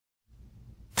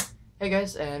Hey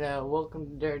guys, and welcome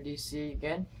to DareDC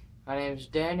again. My name is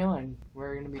Daniel, and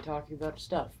we're going to be talking about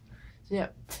stuff. So yeah,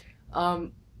 I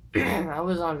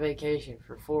was on vacation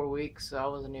for 4 weeks, so I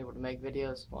wasn't able to make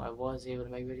videos. Well, I was able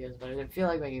to make videos, but I didn't feel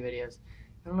like making videos.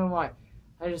 I don't know why.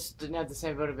 I just didn't have the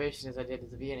same motivation as I did at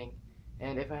the beginning.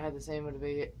 And if I had the same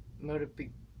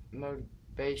motivation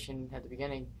at the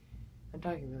beginning, I'm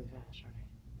talking really fast, aren't I?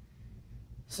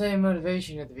 Same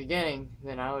motivation at the beginning,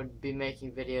 then I would be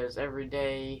making videos every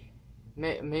day.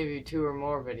 Maybe 2 or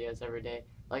more videos every day,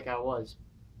 like I was,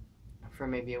 for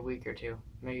maybe a week or two,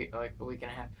 maybe like a week and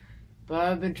a half. But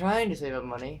I've been trying to save up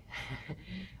money.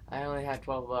 I only have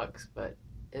 $12, but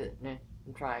I'm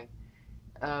trying.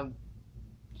 I'm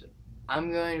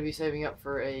going to be saving up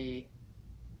for a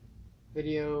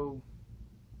video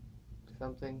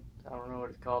something. I don't know what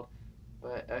it's called,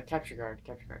 but a capture card.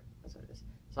 That's what it is.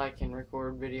 So I can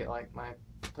record video like my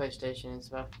PlayStation and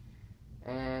stuff,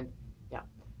 and yeah.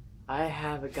 I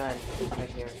have a gun right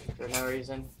here for no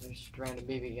reason. There's just a random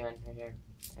BB gun right here,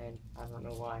 and I don't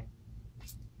know why.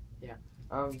 Yeah.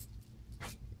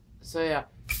 So yeah,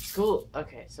 school.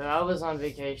 Okay, so I was on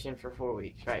vacation for 4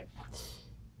 weeks, right?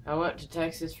 I went to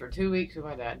Texas for 2 weeks with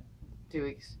my dad. 2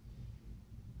 weeks.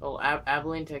 Well,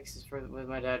 Abilene, Texas, with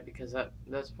my dad, because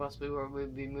that's possibly where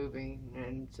we'd be moving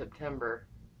in September,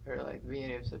 or like the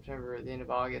beginning of September or the end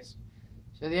of August.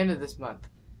 So the end of this month.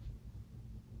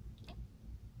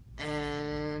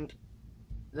 And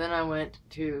then I went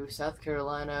to South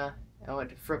Carolina. I went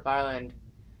to Fripp Island,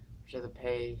 which is a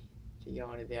pay to go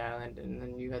onto the island, and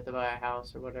then you had to buy a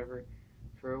house or whatever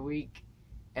for a week.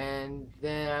 And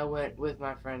then I went with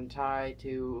my friend Ty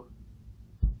to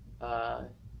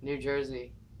New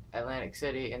Jersey, Atlantic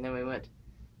City, and then we went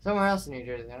somewhere else in New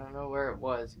Jersey. I don't know where it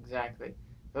was exactly,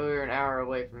 but we were an hour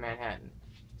away from Manhattan.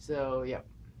 So, yeah.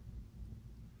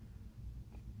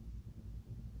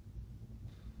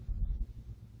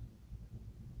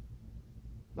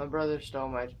 My brother stole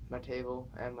my table,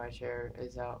 and my chair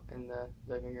is out in the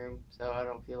living room, so I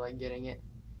don't feel like getting it.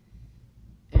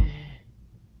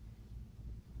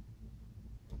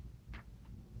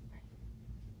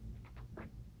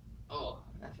 Oh,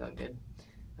 that felt good.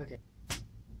 Okay.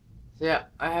 So yeah,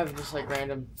 I have just like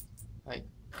random, like,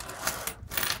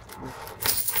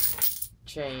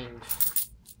 change,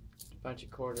 a bunch of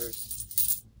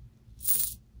quarters.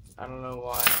 I don't know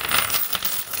why.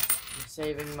 I'm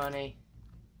saving money.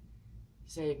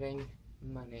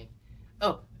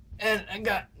 Oh, and I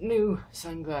got new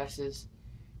sunglasses.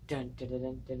 Dun dun dun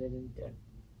dun dun dun dun.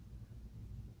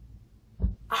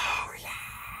 Oh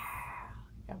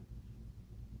yeah.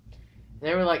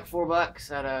 They were like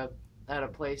 $4 at a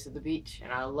place at the beach,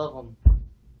 and I love them.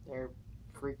 They're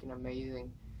freaking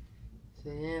amazing.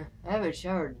 So yeah, I haven't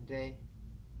showered today.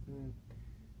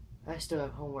 I still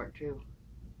have homework too.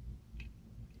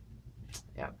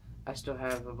 Yeah. I still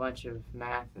have a bunch of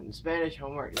math and Spanish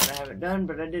homework that I haven't done,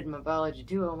 but I did my biology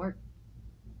 2 homework.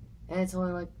 And it's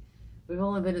only like, we've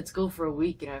only been at school for a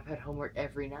week and I've had homework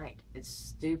every night. It's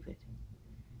stupid.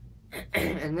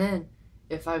 And then,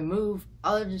 if I move,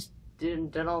 I'll just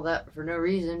done all that for no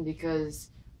reason,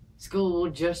 because school will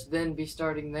just then be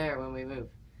starting there when we move.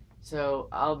 So,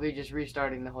 I'll be just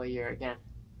restarting the whole year again.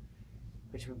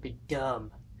 Which would be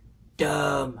dumb.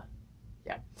 Dumb.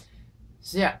 Yeah.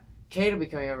 So yeah. Kate will be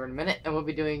coming over in a minute, and we'll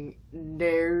be doing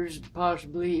dares,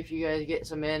 possibly, if you guys get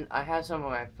some in. I have some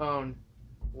on my phone,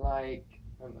 like,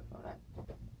 where's my phone at?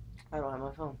 I don't have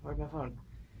my phone. Where's my phone?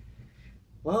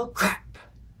 Well, crap.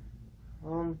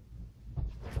 Phone.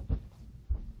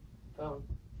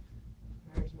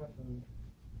 Where's my phone?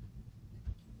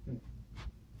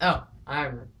 Oh,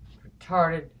 I'm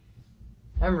retarded.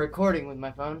 I'm recording with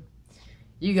my phone.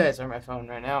 You guys are my phone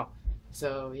right now.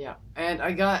 So yeah, and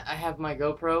I have my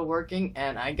GoPro working,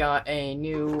 and I got a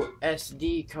new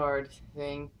SD card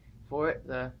thing for it,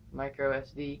 the micro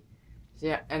SD. So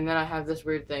yeah, and then I have this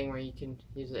weird thing where you can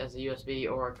use it as a USB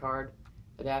or a card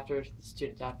adapter. It's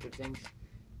 2 adapter things.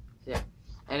 So yeah,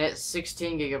 and it's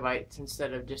 16 gigabytes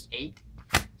instead of just 8.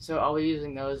 So I'll be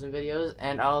using those in videos,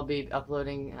 and I'll be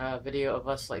uploading a video of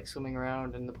us like swimming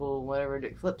around in the pool, whatever,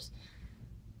 doing flips.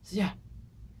 So yeah.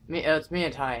 It's me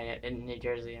and Ty in New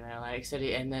Jersey in Atlantic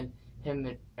City, and then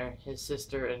him or his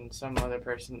sister and some other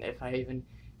person, if I even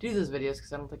do those videos,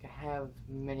 because I don't think I have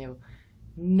many of them.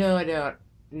 No, I don't.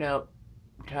 No,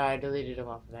 Ty deleted them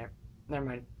off of there. Never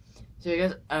mind. So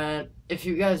you guys, if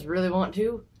you guys really want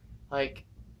to, like,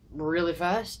 really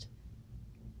fast,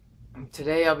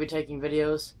 today I'll be taking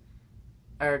videos,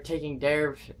 or taking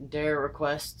dare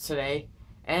requests today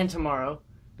and tomorrow,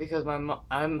 because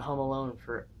I'm home alone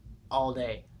for all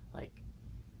day. Like,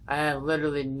 I have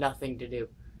literally nothing to do.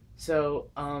 So,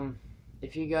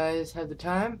 if you guys have the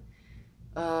time,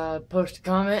 post a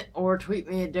comment or tweet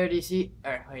me at DareDC.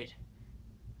 Or wait,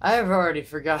 I have already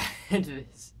forgotten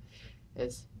this.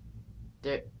 It's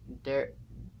Dare.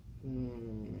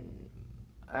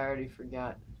 I already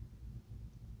forgot.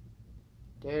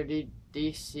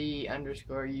 DareDC _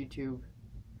 YouTube.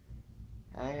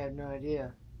 I have no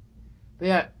idea. But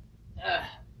yeah.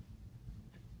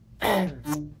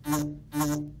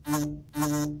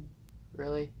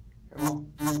 Really?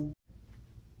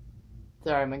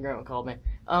 Sorry, my grandma called me.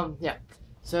 Yeah.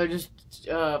 So just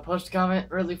post a comment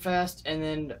really fast and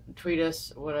then tweet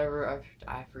us, whatever.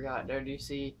 I forgot.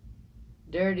 DareDC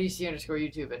 _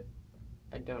 YouTube.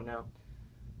 I don't know.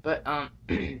 But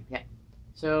yeah.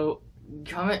 So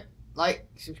comment, like,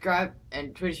 subscribe,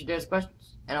 and tweet us your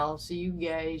questions. And I'll see you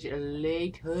guys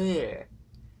later.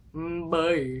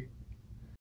 Bye.